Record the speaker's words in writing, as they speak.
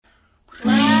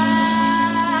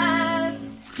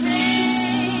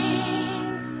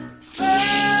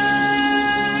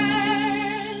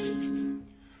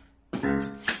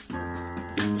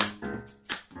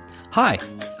Hi,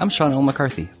 I'm Sean L.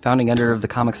 McCarthy, founding editor of The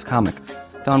Comics Comic,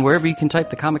 found wherever you can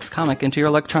type The Comics Comic into your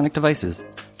electronic devices.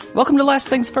 Welcome to Last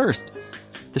Things First,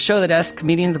 the show that asks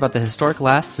comedians about the historic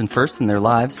lasts and firsts in their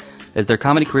lives as their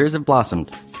comedy careers have blossomed,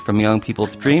 from young people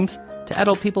with dreams to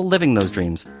adult people living those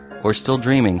dreams, or still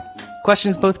dreaming.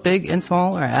 Questions both big and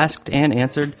small are asked and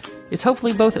answered. It's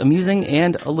hopefully both amusing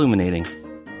and illuminating.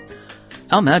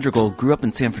 Al Madrigal grew up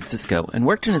in San Francisco and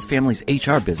worked in his family's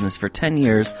HR business for 10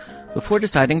 years before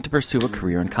deciding to pursue a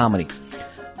career in comedy.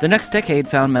 The next decade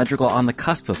found Madrigal on the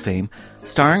cusp of fame,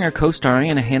 starring or co-starring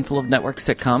in a handful of network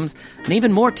sitcoms and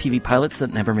even more TV pilots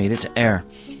that never made it to air.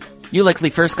 You likely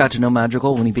first got to know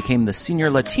Madrigal when he became the senior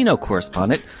Latino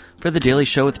correspondent for The Daily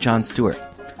Show with Jon Stewart.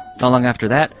 Not long after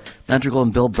that, Madrigal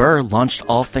and Bill Burr launched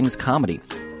All Things Comedy,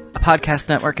 a podcast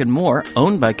network and more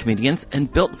owned by comedians and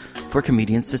built for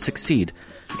comedians to succeed,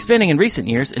 expanding in recent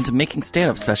years into making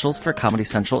stand-up specials for Comedy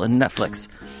Central and Netflix.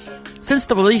 Since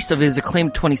the release of his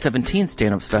acclaimed 2017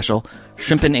 stand-up special,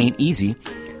 Shrimpin' Ain't Easy,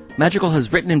 Madrigal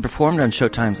has written and performed on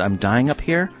Showtime's I'm Dying Up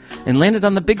Here, and landed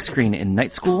on the big screen in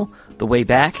Night School, The Way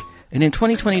Back, and in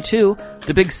 2022,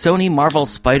 the big Sony Marvel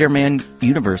Spider-Man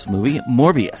Universe movie,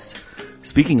 Morbius.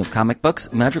 Speaking of comic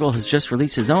books, Madrigal has just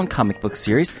released his own comic book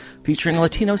series featuring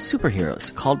Latino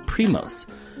superheroes called Primos.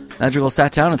 Madrigal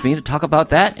sat down with me to talk about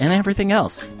that and everything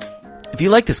else. If you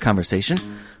like this conversation,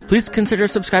 please consider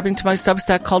subscribing to my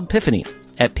Substack called Piffany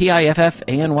at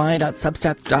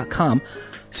piffany.substack.com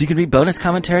so you can read bonus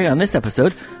commentary on this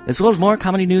episode, as well as more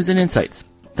comedy news and insights.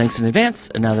 Thanks in advance,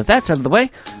 and now that that's out of the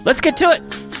way, let's get to it!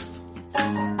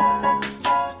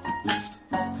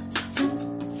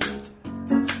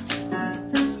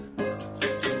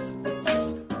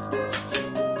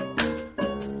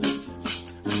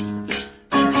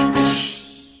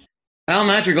 Al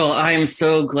Madrigal, I am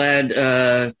so glad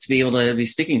to be able to be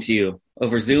speaking to you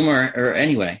over Zoom or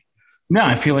anyway. No,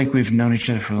 I feel like we've known each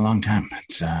other for a long time.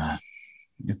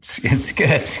 It's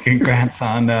good. Congrats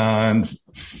on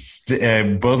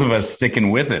both of us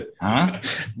sticking with it, huh?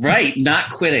 Right, not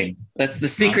quitting. That's the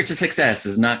secret to success,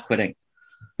 is not quitting.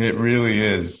 It really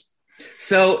is.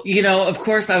 So, of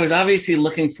course, I was obviously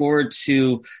looking forward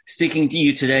to speaking to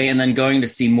you today and then going to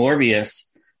see Morbius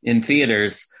in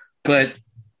theaters, but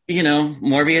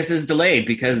Morbius is delayed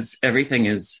because everything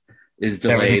is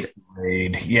delayed.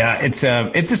 Yeah, it's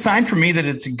a sign for me that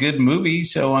it's a good movie,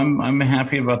 so I'm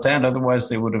happy about that. Otherwise,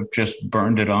 they would have just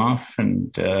burned it off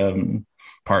and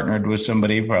partnered with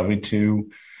somebody probably to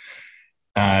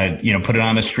put it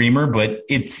on a streamer. But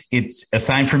it's a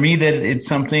sign for me that it's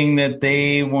something that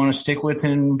they want to stick with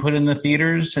and put in the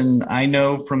theaters. And I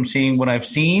know from seeing what I've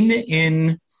seen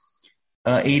in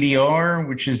ADR,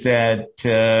 which is that,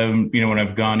 when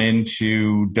I've gone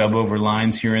into dub over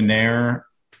lines here and there,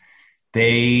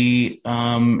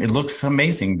 it looks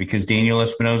amazing because Daniel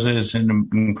Espinosa is an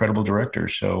incredible director.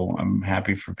 So I'm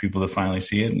happy for people to finally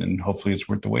see it, and hopefully it's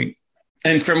worth the wait.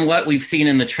 And from what we've seen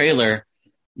in the trailer,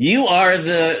 you are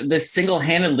the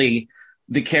single-handedly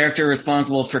the character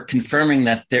responsible for confirming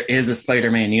that there is a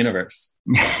Spider-Man universe.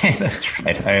 That's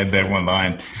right. I had that one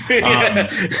line.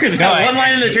 One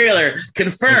line in the trailer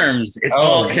confirms it's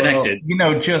all connected.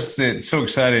 Just so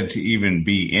excited to even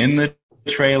be in the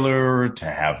trailer, to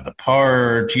have the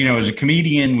part. As a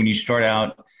comedian, when you start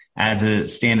out as a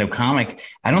stand-up comic,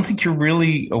 I don't think you're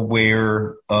really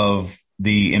aware of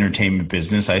the entertainment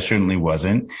business. I certainly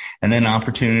wasn't. And then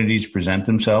opportunities present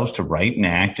themselves to write and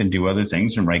act and do other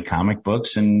things and write comic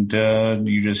books. And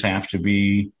you just have to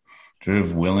be sort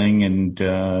of willing and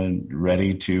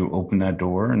ready to open that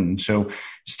door. And so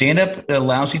stand-up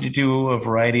allows you to do a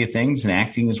variety of things, and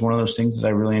acting is one of those things that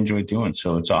I really enjoy doing.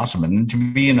 So it's awesome. And to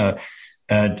be in a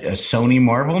Sony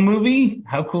Marvel movie,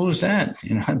 how cool is that?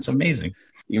 It's amazing.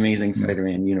 The amazing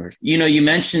Spider-Man universe. You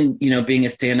mentioned, being a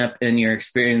stand-up and your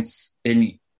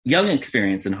young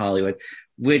experience in Hollywood,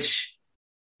 which,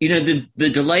 the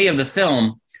delay of the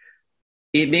film,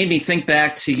 it made me think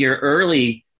back to your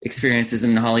early experiences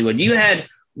in Hollywood. You had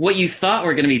what you thought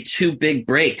were going to be two big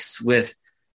breaks with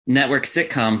network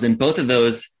sitcoms, and both of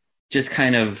those just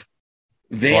kind of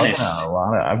vanished.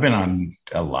 I've been on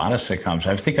a lot of sitcoms.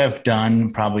 I think I've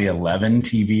done probably 11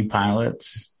 TV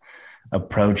pilots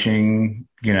approaching,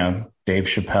 Dave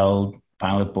Chappelle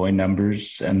Pilot Boy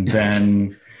numbers, and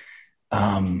then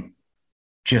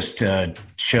just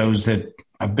shows that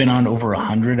I've been on over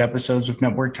 100 episodes of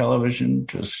network television,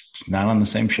 just not on the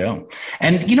same show.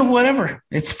 And, whatever,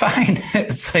 it's fine.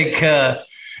 It's like,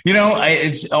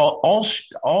 it's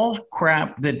all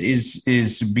crap that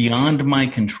is beyond my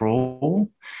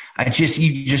control. I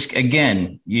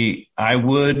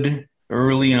would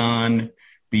early on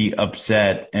be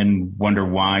upset and wonder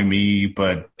why me,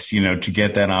 but to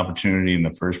get that opportunity in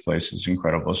the first place is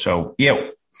incredible. So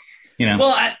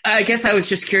Well, I guess I was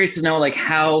just curious to know, like,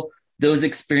 how those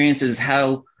experiences,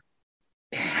 how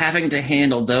having to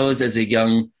handle those as a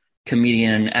young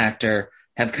comedian and actor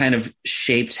have kind of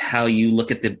shaped how you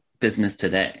look at the business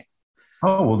today.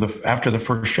 Oh, well, after the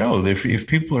first show, if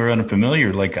people are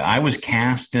unfamiliar, like I was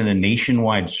cast in a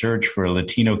nationwide search for a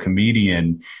Latino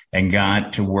comedian and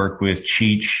got to work with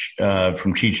Cheech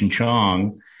from Cheech and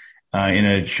Chong in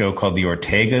a show called The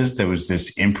Ortegas. That was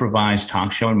this improvised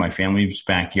talk show in my family's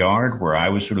backyard where I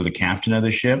was sort of the captain of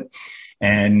the ship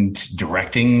and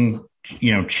directing,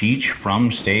 Cheech from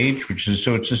stage,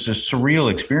 so it's just a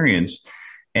surreal experience.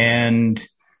 And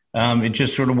it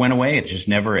just sort of went away. It just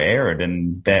never aired.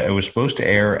 And that it was supposed to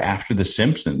air after The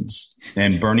Simpsons,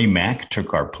 and Bernie Mac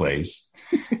took our place.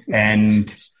 And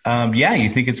you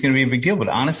think it's going to be a big deal. But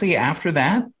honestly, after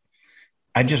that,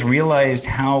 I just realized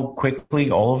how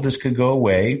quickly all of this could go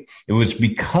away. It was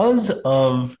because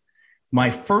of my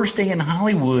first day in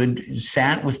Hollywood,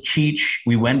 sat with Cheech.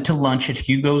 We went to lunch at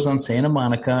Hugo's on Santa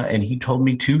Monica, and he told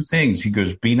me two things. He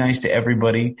goes, be nice to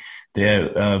everybody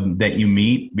that you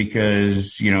meet,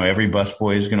 because, every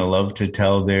busboy is going to love to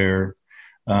tell their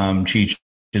Cheech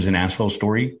is an asshole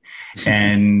story.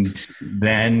 And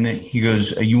then he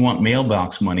goes, you want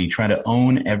mailbox money, try to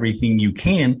own everything you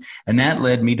can. And that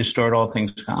led me to start All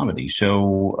Things Comedy.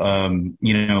 So,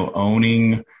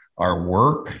 owning our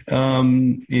work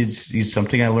is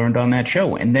something I learned on that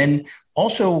show. And then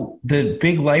also the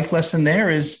big life lesson there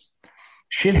is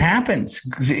shit happens.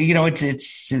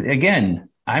 It's again,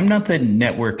 I'm not the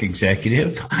network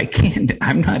executive.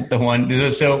 I'm not the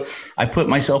one. So I put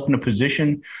myself in a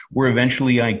position where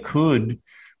eventually I could,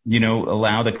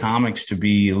 allow the comics to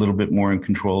be a little bit more in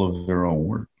control of their own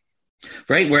work.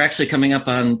 Right. We're actually coming up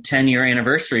on 10-year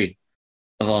anniversary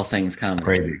of All Things Comedy.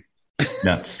 Crazy.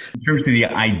 Nuts. In terms of the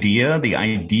idea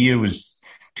was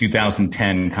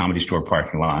 2010 Comedy Store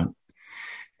parking lot.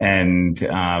 And,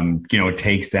 it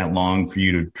takes that long for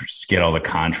you to get all the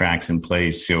contracts in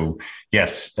place. So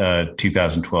yes,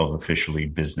 2012 officially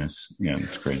business.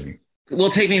 It's crazy.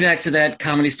 Well, take me back to that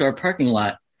Comedy Store parking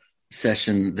lot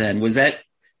session then. Was that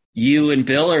you and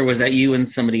Bill, or was that you and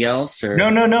somebody else? Or? No.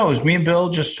 It was me and Bill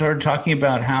just started talking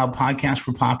about how podcasts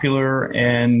were popular,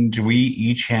 and we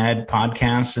each had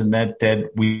podcasts, and that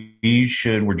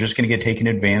we're just going to get taken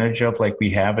advantage of like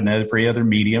we have in every other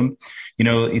medium.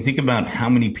 You think about how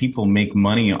many people make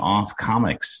money off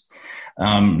comics,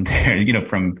 from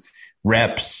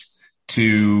reps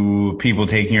to people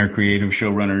taking our creative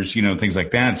showrunners, things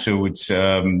like that. So it's,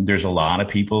 there's a lot of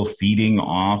people feeding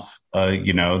off,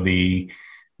 the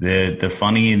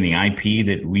funny and the IP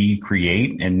that we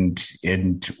create. And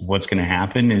what's going to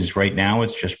happen is right now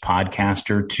it's just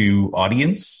podcaster to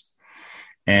audience,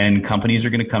 and companies are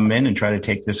going to come in and try to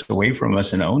take this away from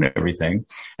us and own everything.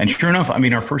 And sure enough,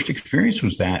 our first experience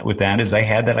was is I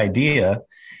had that idea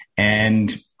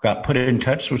and got put in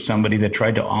touch with somebody that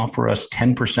tried to offer us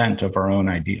 10% of our own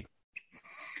idea.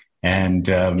 And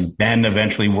then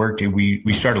eventually worked.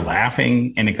 We started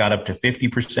laughing, and it got up to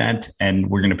 50%. And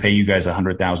we're going to pay you guys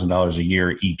 $100,000 a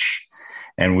year each.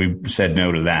 And we said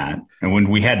no to that. And when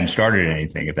we hadn't started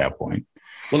anything at that point.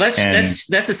 Well, that's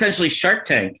essentially Shark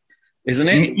Tank, isn't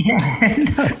it?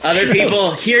 Yeah, Other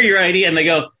people hear your idea and they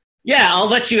go, "Yeah, I'll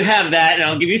let you have that, and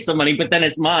I'll give you some money, but then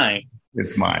it's mine."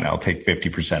 It's mine. I'll take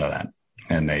 50% of that.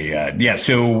 And they,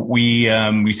 So we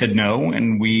said no,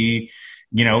 and we.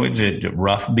 It's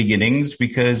rough beginnings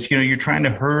because, you're trying to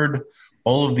herd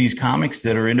all of these comics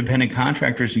that are independent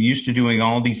contractors who used to doing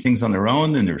all these things on their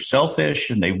own, and they're selfish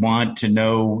and they want to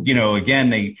know,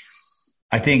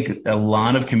 I think a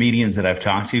lot of comedians that I've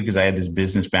talked to, because I had this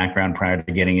business background prior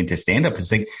to getting into stand-up, is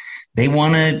like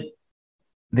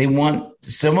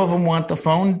some of them want the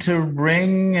phone to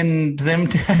ring and them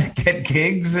to get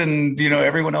gigs, and,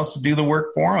 everyone else to do the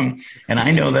work for them. And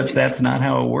I know that that's not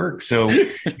how it works. So,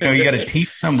 you got to teach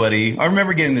somebody. I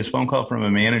remember getting this phone call from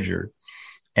a manager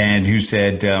and who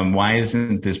said, why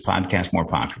isn't this podcast more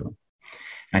popular? And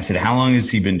I said, how long has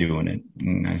he been doing it?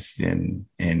 And I said,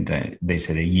 they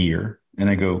said a year. And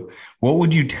I go, what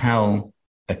would you tell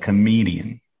a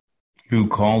comedian who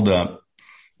called up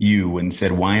you and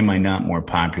said, why am I not more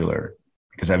popular?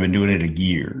 Because I've been doing it a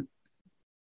year.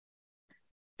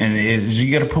 And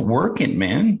you got to put work in,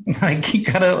 man.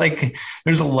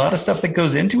 There's a lot of stuff that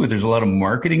goes into it. There's a lot of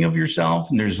marketing of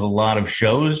yourself, and there's a lot of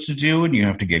shows to do, and you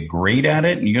have to get great at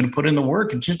it, and you got to put in the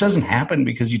work. It just doesn't happen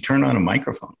because you turn on a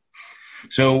microphone.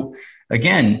 So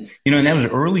again, and that was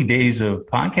early days of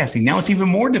podcasting. Now it's even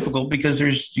more difficult because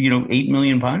there's, 8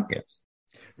 million podcasts.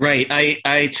 Right.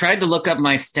 I tried to look up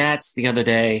my stats the other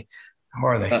day. How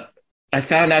are they? I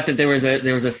found out that there was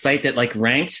a site that like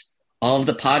ranked all of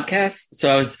the podcasts. So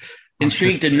I was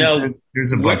intrigued to know.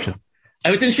 There's a bunch of. I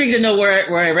was intrigued to know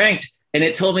where I ranked, and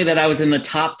it told me that I was in the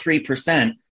top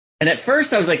 3%. And at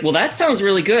first I was like, well, that sounds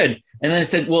really good. And then it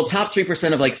said, well, top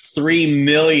 3% of like 3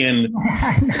 million.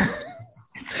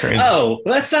 It's crazy. Oh,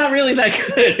 well, that's not really that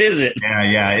good, is it?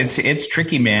 Yeah. It's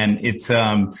tricky, man. It's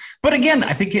but again,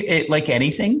 I think it like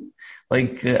anything,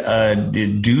 like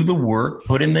do the work,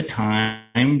 put in the time,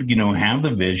 have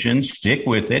the vision, stick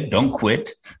with it, don't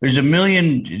quit. There's a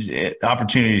million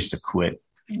opportunities to quit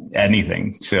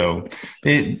anything. So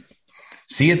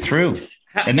see it through.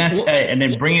 And that's and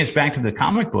then bringing us back to the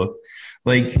comic book,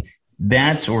 like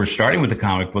or starting with the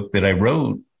comic book that I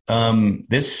wrote.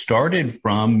 This started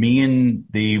from me and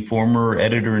the former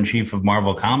editor-in-chief of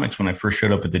Marvel Comics when I first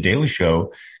showed up at the Daily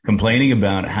Show, complaining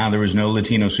about how there was no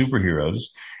Latino superheroes,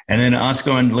 and then us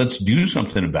going, let's do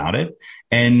something about it.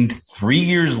 And 3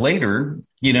 years later,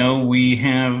 we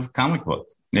have comic book.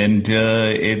 And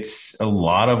it's a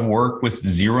lot of work with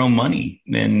zero money,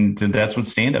 and that's what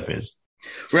stand-up is.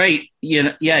 Right.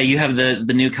 You have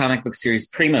the new comic book series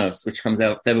Primos, which comes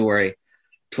out February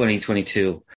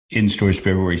 2022. In stores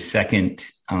February 2nd.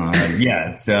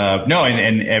 It's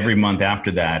and every month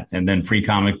after that. And then Free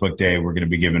Comic Book Day, we're going to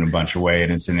be giving a bunch away,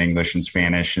 and it's in English and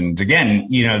Spanish. And again,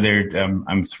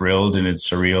 I'm thrilled and it's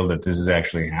surreal that this is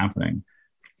actually happening.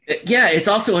 Yeah, it's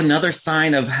also another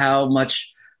sign of how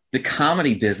much the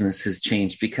comedy business has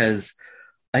changed, because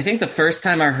I think the first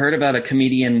time I heard about a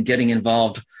comedian getting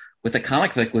involved with a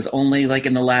comic book was only like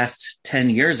in the last 10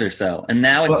 years or so. And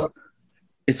now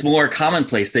it's more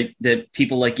commonplace that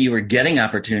people like you are getting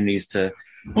opportunities to.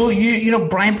 Well,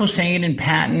 Brian Posehn and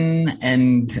Patton,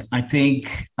 and I think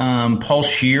Paul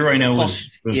Scheer, I know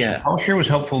Paul Scheer was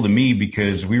helpful to me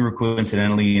because we were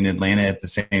coincidentally in Atlanta at the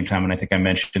same time. And I think I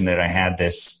mentioned that I had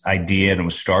this idea and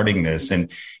was starting this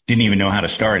and didn't even know how to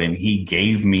start. And he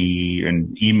gave me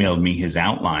and emailed me his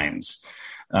outlines.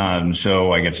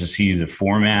 So I get to see the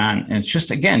format, and it's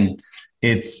just, again,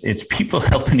 it's people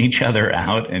helping each other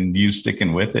out and you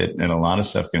sticking with it, and a lot of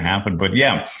stuff can happen. But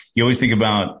yeah, you always think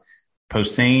about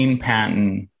Posehn,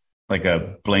 Patton, like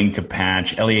a Blaine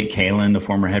Patch, Elliot Kalin, the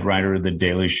former head writer of the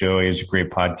Daily Show. He has a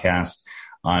great podcast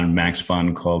on Max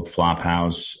Fun called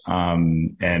Flophouse.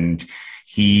 And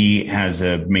he has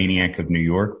a Maniac of New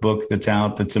York book that's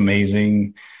out that's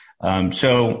amazing.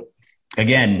 So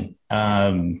again,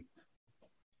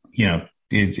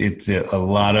 it's a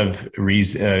lot of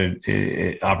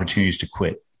opportunities to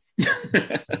quit.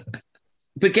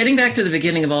 But getting back to the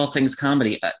beginning of all things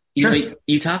comedy,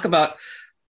 you talk about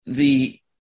the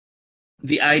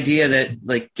idea that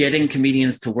like getting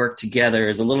comedians to work together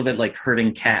is a little bit like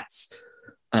herding cats.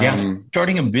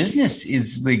 Starting a business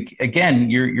is like, again,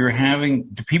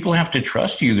 people have to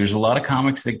trust you. There's a lot of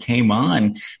comics that came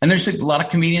on, and there's a lot of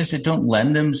comedians that don't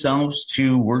lend themselves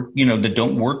to work, that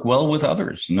don't work well with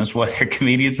others. And that's why they're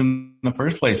comedians in the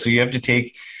first place. So you have to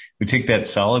take that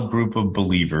solid group of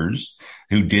believers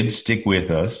who did stick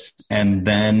with us. And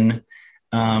then,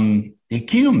 can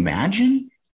you imagine?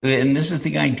 And this is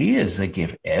the idea, is like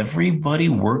if everybody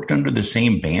worked under the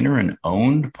same banner and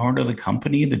owned part of the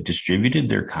company that distributed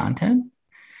their content,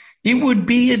 it would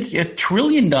be a $1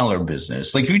 trillion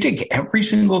business. Like if you take every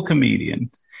single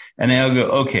comedian and they'll go,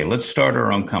 okay, let's start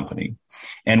our own company,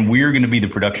 and we're going to be the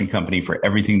production company for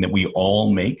everything that we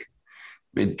all make,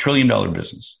 $1 trillion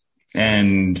business.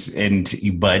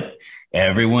 But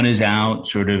everyone is out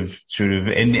sort of,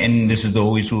 and this is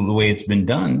always the way it's been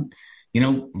done,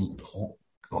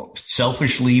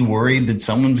 selfishly worried that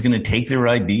someone's going to take their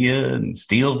idea and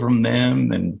steal from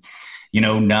them, and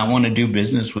not want to do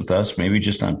business with us, maybe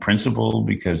just on principle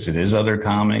because it is other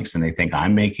comics and they think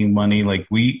I'm making money. Like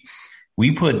me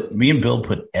and Bill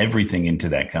put everything into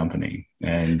that company.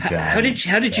 And how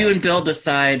did you and Bill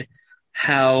decide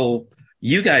how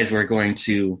you guys were going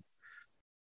to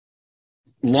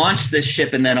launch this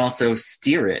ship and then also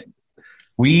steer it?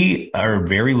 We are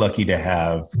very lucky to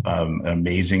have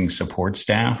amazing support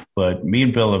staff, but me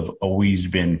and Bill have always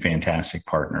been fantastic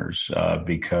partners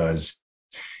because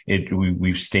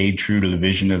we've stayed true to the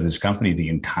vision of this company the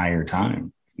entire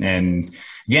time. And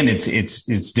again,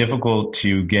 it's difficult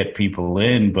to get people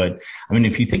in, but I mean,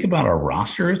 if you think about our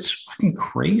roster, it's fucking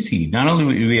crazy. Not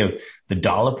only do we have The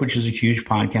Dollop, which is a huge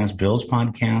podcast, Bill's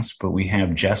podcast, but we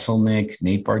have Jesselnick,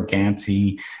 Nate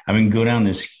Bargatze. I mean, go down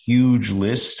this huge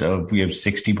list we have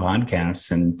 60 podcasts,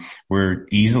 and we're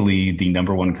easily the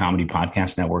 #1 comedy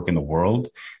podcast network in the world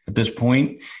at this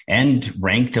point, and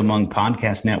ranked among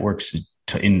podcast networks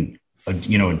in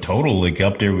total, like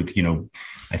up there with,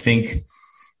 I think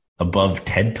above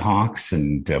TED Talks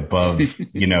and above,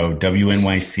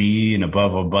 WNYC and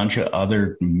above a bunch of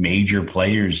other major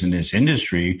players in this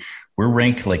industry. We're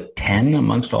ranked like 10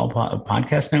 amongst all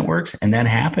podcast networks. And that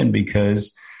happened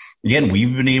because, again,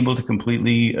 we've been able to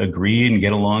completely agree and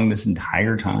get along this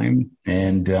entire time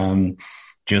and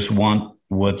just want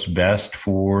what's best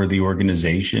for the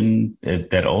organization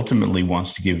that ultimately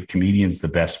wants to give comedians the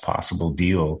best possible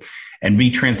deal and be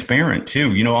transparent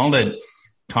too. All that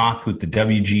talk with the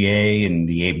WGA and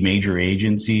the major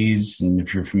agencies, and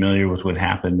if you're familiar with what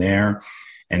happened there,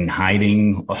 and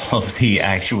hiding all of the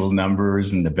actual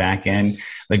numbers in the back end,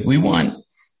 like we want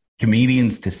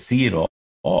comedians to see it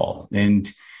all. And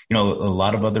a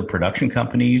lot of other production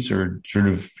companies are sort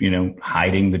of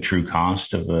hiding the true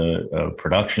cost of a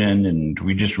production, and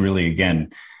we just really,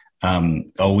 again,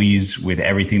 always with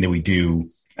everything that we do.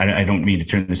 I don't mean to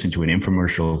turn this into an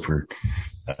infomercial for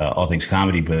all things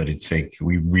comedy, but it's like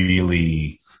we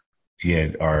really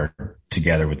are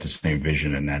together with the same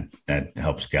vision, and that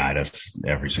helps guide us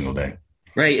every single day.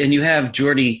 Right, and you have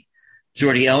Jordy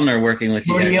Elner working with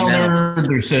you. Jordy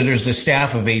Elner, there's a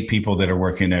staff of 8 people that are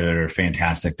working that are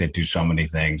fantastic, that do so many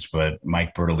things. But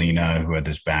Mike Bertolina, who had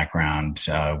this background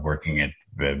working at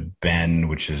Ben,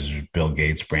 which is Bill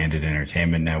Gates' branded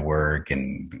entertainment network,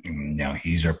 and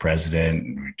he's our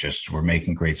president. We're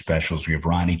making great specials. We have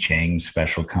Ronnie Chang's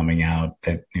special coming out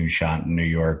that we shot in New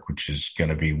York, which is going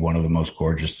to be one of the most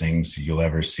gorgeous things you'll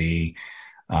ever see.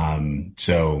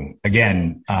 So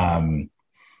again,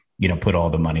 put all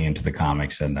the money into the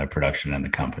comics and the production and the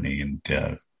company,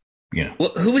 and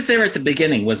Well, who was there at the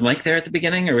beginning? Was Mike there at the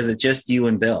beginning, or was it just you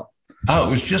and Bill? Oh,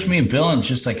 it was just me and Bill, and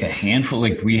just like a handful.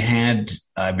 Like we had,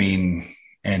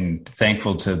 and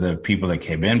thankful to the people that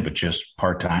came in, but just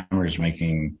part-timers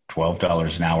making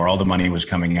 $12 an hour. All the money was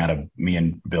coming out of me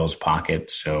and Bill's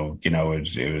pocket. So,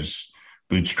 it was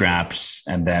bootstraps.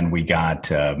 And then we got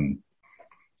some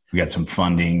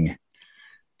funding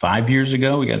 5 years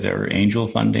ago. We got our angel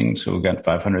funding. So we got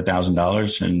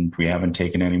 $500,000, and we haven't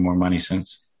taken any more money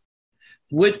since.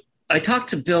 I talked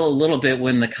to Bill a little bit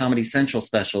when the Comedy Central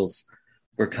specials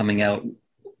were coming out.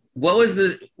 What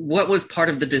was part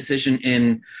of the decision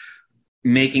in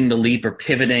making the leap or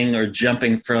pivoting or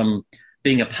jumping from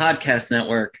being a podcast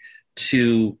network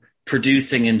to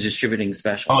producing and distributing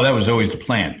specials? Oh, that was always the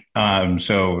plan.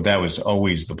 So that was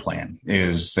always the plan,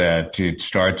 is that it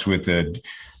starts with a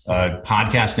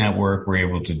podcast network. We're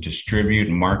able to distribute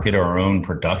and market our own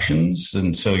productions.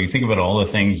 And so you think about all the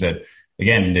things that,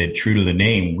 again, that true to the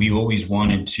name, we always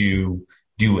wanted to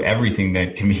do everything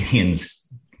that comedians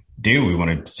do. We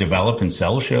want to develop and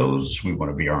sell shows. We want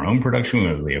to be our own production. We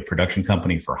want to be a production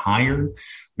company for hire.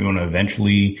 We want to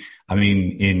eventually,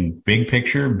 in big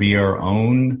picture, be our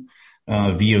own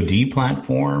VOD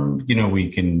platform. We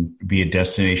can be a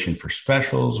destination for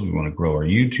specials. We want to grow our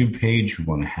YouTube page. We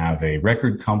want to have a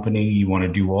record company. You want to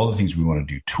do all the things. We want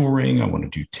to do touring. I want to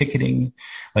do ticketing.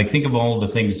 Like, think of all the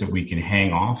things that we can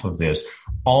hang off of this,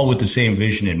 all with the same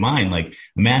vision in mind. Like,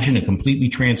 imagine a completely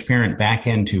transparent back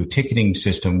end to a ticketing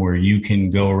system where you can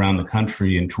go around the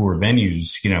country and tour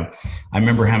venues. I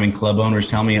remember having club owners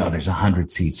tell me, there's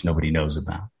 100 seats nobody knows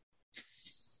about.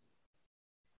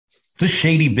 It's a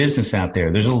shady business out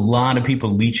there. There's a lot of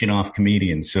people leeching off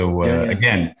comedians. So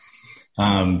again,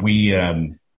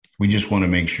 we just want to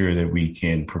make sure that we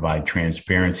can provide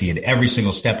transparency at every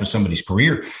single step of somebody's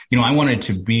career. I want it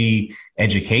to be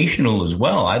educational as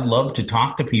well. I'd love to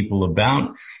talk to people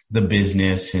about the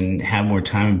business and have more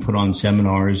time and put on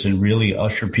seminars and really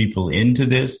usher people into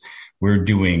this. We're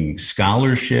doing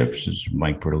scholarships. This is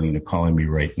Mike Bertolina calling me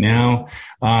right now.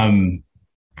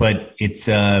 But it's,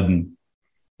 again,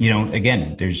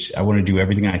 I want to do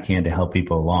everything I can to help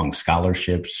people along.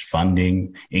 Scholarships,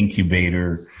 funding,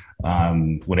 incubator,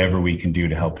 whatever we can do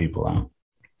to help people out.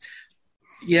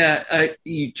 Yeah,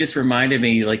 you just reminded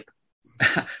me, like,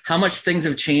 how much things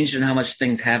have changed and how much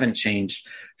things haven't changed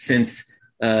since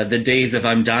the days of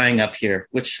I'm Dying Up Here,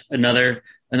 which another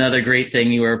great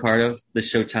thing you were a part of, the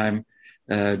Showtime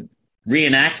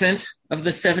reenactment of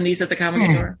the 70s at the Comedy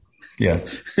Store. Yeah,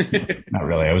 not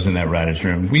really. I was in that writer's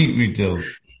room. We do.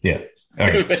 Yeah. All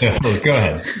right. So, go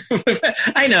ahead.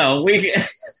 I know.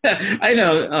 I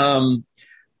know.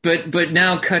 But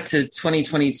now cut to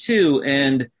 2022,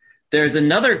 and there's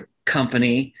another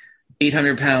company,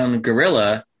 800-Pound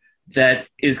Gorilla, that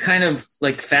is kind of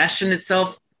like fashioned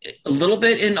itself a little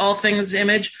bit in all things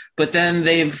image, but then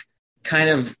they've kind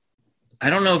of,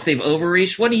 I don't know if they've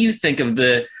overreached. What do you think of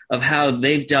how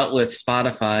they've dealt with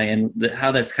Spotify and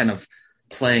how that's kind of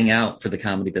playing out for the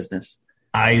comedy business?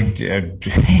 I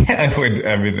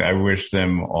wish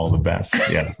them all the best.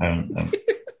 Yeah.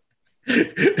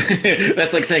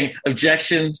 That's like saying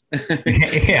objection.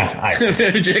 Yeah.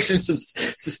 Objection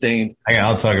sustained.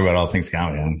 I'll talk about all things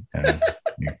comedy.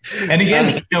 And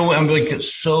again, I'm like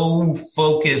so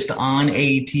focused on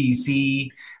ATC.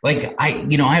 Like I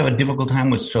have a difficult time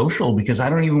with social because I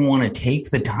don't even want to take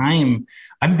the time.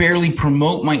 I barely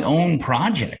promote my own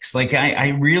projects. Like I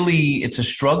really, it's a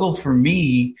struggle for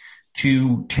me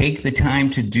to take the time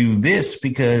to do this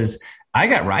because I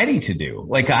got writing to do.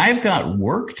 Like I've got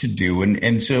work to do.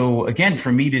 And so again, for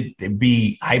me to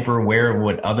be hyper aware of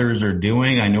what others are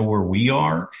doing, I know where we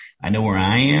are. I know where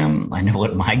I am. I know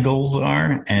what my goals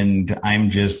are. And I'm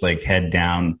just like head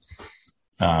down,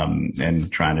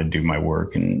 and trying to do my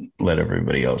work and let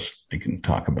everybody else, we can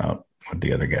talk about what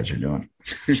the other guys are doing.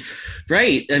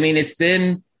 Right. I mean, it's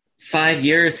been 5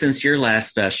 years since your last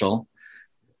special,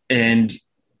 and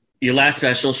your last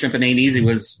special, Shrimp and Ain't Easy,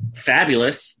 was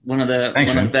fabulous. One of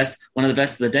the best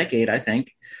of the decade, I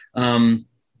think. And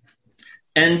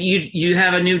you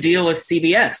have a new deal with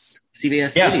CBS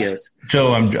Studios.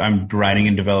 So I'm writing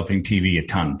and developing TV a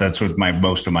ton. That's what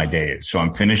most of my day is. So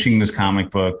I'm finishing this comic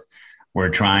book. We're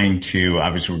trying to,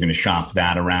 obviously, we're going to shop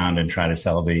that around and try to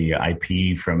sell the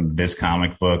IP from this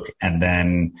comic book. And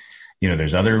then,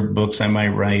 there's other books I might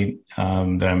write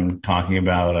that I'm talking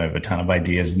about. I have a ton of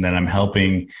ideas. And then I'm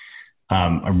helping.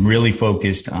 I'm really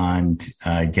focused on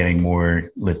getting more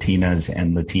Latinas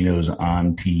and Latinos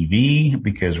on TV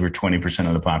because we're 20%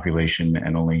 of the population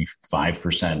and only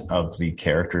 5% of the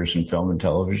characters in film and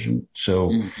television.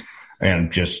 So,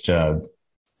 and just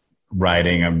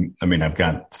writing. I've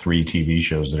got 3 TV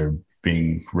shows that are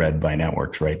being read by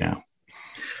networks right now.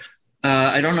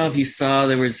 I don't know if you saw,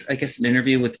 there was, I guess, an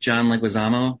interview with John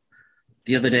Leguizamo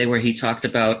the other day where he talked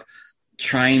about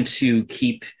trying to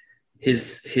keep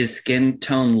his skin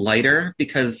tone lighter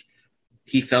because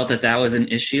he felt that was an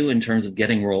issue in terms of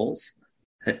getting roles.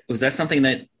 Was that something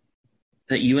that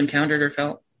you encountered or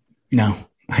felt? No,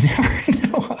 I never.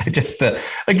 No, I just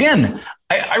again,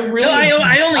 I really. No,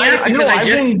 I only asked because I've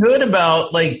been good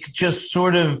about like just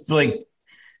sort of like.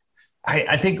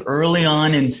 I think early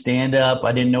on in stand-up,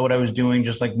 I didn't know what I was doing,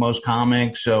 just like most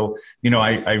comics. So,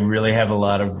 I really have a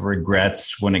lot of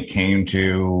regrets when it came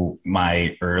to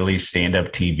my early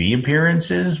stand-up TV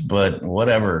appearances, but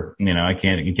whatever, I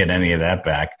can't get any of that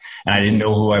back. And I didn't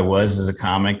know who I was as a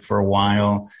comic for a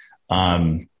while.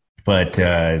 But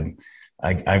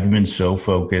I've been so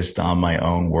focused on my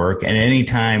own work. And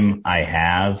anytime I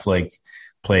have like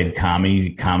played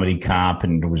comedy cop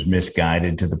and was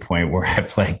misguided to the point where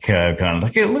I've like gone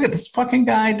like, hey, look at this fucking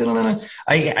guy.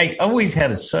 I always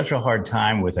had such a hard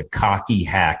time with a cocky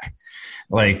hack.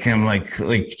 Like I'm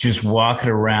like just walking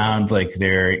around like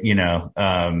they're,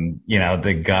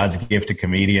 the God's gift to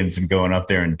comedians and going up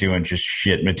there and doing just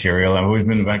shit material. I've always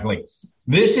been back like,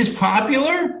 this is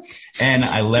popular. And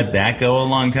I let that go a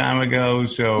long time ago.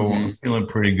 So I'm feeling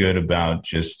pretty good about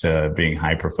just being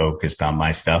hyper-focused on my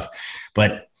stuff.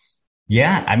 But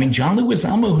yeah, John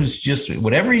Leguizamo, who's just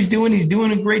whatever he's doing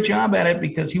a great job at it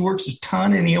because he works a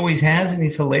ton and he always has and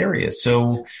he's hilarious.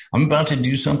 So I'm about to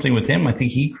do something with him. I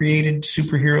think he created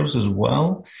superheroes as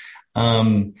well.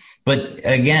 But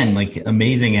again, like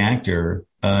amazing actor.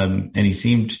 And he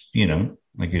seemed,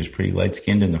 like he was pretty light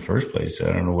skinned in the first place. So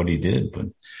I don't know what he did, but.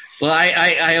 Well,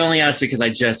 I only asked because I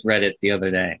just read it the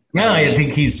other day. No, I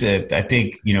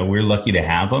think we're lucky to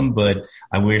have him, but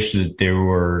I wish that there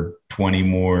were 20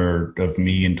 more of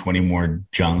me and 20 more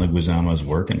John Leguizamos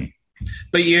working.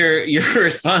 But your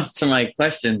response to my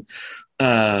question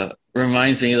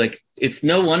reminds me, like, it's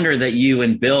no wonder that you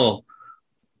and Bill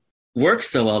work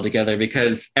so well together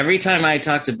because every time I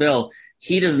talk to Bill,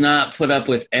 he does not put up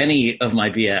with any of my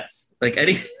BS. Like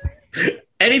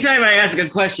anytime I ask a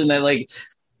question that like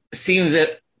seems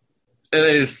that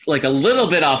it is like a little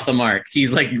bit off the mark,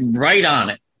 he's like right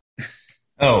on it.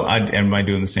 Oh, am I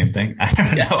doing the same thing? I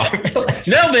don't know.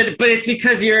 No, but it's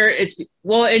because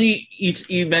and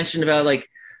you mentioned about like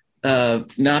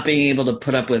not being able to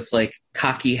put up with like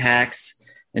cocky hacks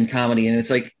and comedy, and it's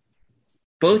like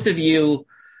both of you,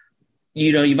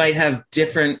 you might have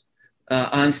different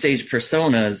onstage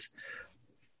personas,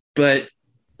 but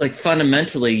like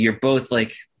fundamentally, you're both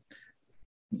like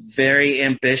very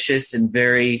ambitious and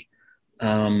very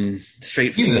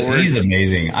straightforward. He's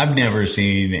amazing. I've never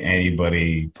seen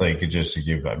anybody like just to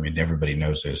give. Everybody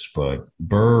knows this, but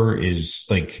Burr is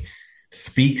like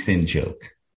speaks in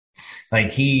joke.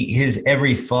 Like his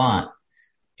every thought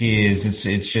is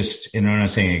it's just. And I'm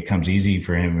not saying it comes easy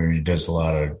for him or he does a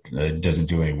lot of doesn't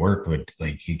do any work, but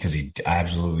like because he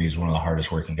absolutely is one of the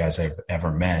hardest working guys I've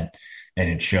ever met, and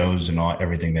it shows in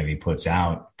everything that he puts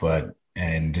out.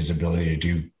 And his ability to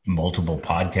do multiple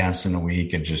podcasts in a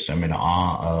week. I'm in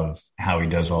awe of how he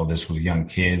does all this with young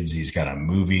kids. He's got a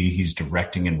movie he's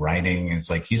directing and writing. It's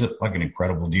like, he's a fucking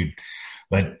incredible dude.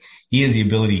 But he has the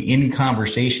ability in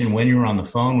conversation when you're on the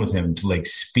phone with him to like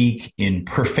speak in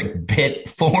perfect bit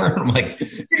form. Like,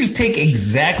 you just take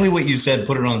exactly what you said,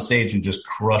 put it on stage, and just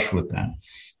crush with that.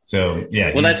 So,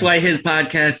 yeah. Well, that's why his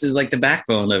podcast is like the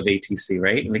backbone of ATC,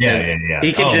 right? Because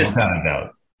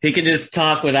he can just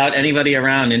talk without anybody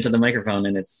around into the microphone,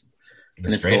 and it's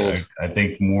great. I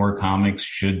think more comics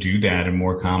should do that, and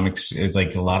more comics,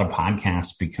 like a lot of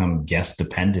podcasts, become guest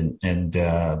dependent. And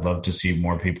I'd love to see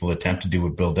more people attempt to do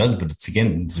what Bill does, but it's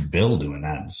Bill doing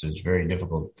that, so it's very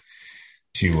difficult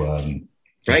to.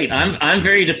 Right, I'm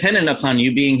very dependent upon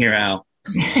you being here, Al.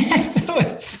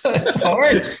 It's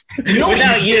hard.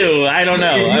 Without you, I don't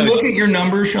know. You look at your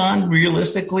numbers, Sean,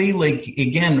 realistically, like,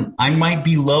 again, I might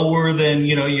be lower than,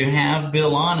 you have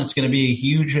Bill on. It's going to be a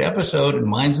huge episode, and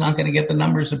mine's not going to get the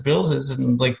numbers that Bill's is.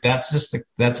 And like, that's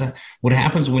what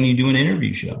happens when you do an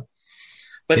interview show.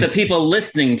 But the people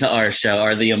listening to our show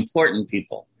are the important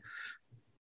people.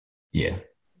 Yeah.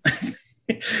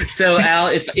 So, Al,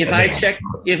 if I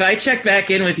check back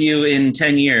in with you in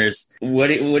 10 years, what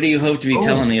do you hope to be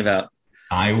telling me about?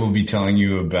 I will be telling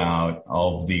you about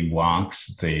all the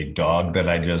walks, the dog that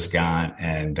I just got,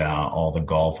 and all the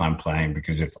golf I'm playing,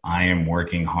 because if I am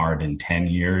working hard in 10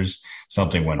 years,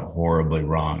 something went horribly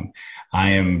wrong. I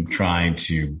am trying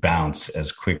to bounce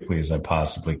as quickly as I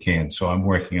possibly can. So I'm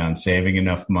working on saving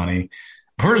enough money.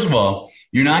 First of all,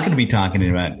 you're not going to be talking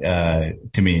about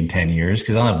to me in 10 years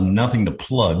because I'll have nothing to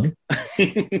plug.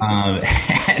 And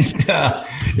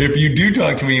if you do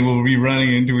talk to me, we'll be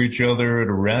running into each other at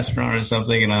a restaurant or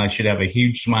something, and I should have a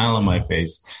huge smile on my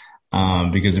face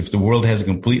because if the world hasn't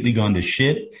completely gone to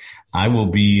shit, I will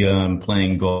be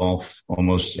playing golf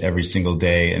almost every single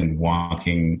day and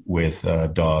walking with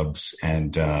dogs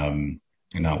and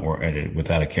not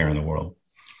without a care in the world.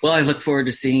 Well, I look forward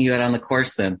to seeing you out on the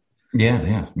course then.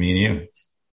 Yeah, me and you.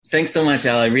 Thanks so much,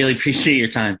 Al. I really appreciate your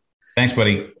time. Thanks,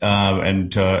 buddy.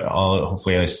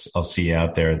 Hopefully I'll see you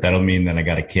out there. That'll mean that I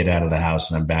got a kid out of the house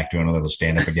and I'm back doing a little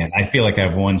stand-up again. I feel like I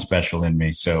have one special in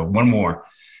me. So one more.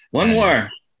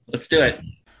 Let's do it.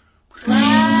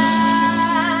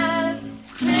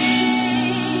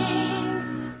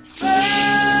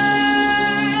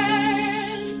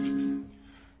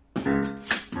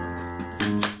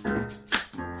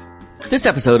 This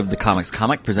episode of The Comics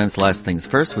Comic Presents Last Things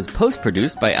First was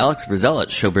post-produced by Alex Brazell at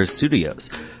Showbiz Studios.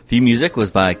 Theme music was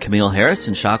by Camille Harris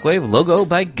and Shockwave, logo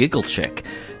by Giggle Chick.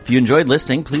 If you enjoyed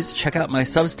listening, please check out my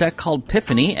Substack called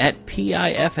Piffany at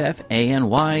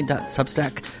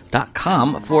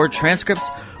piffany.substack.com for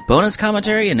transcripts, bonus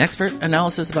commentary, and expert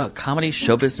analysis about comedy,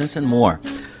 show business, and more.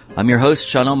 I'm your host,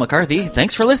 Sean L. McCarthy.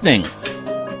 Thanks for listening.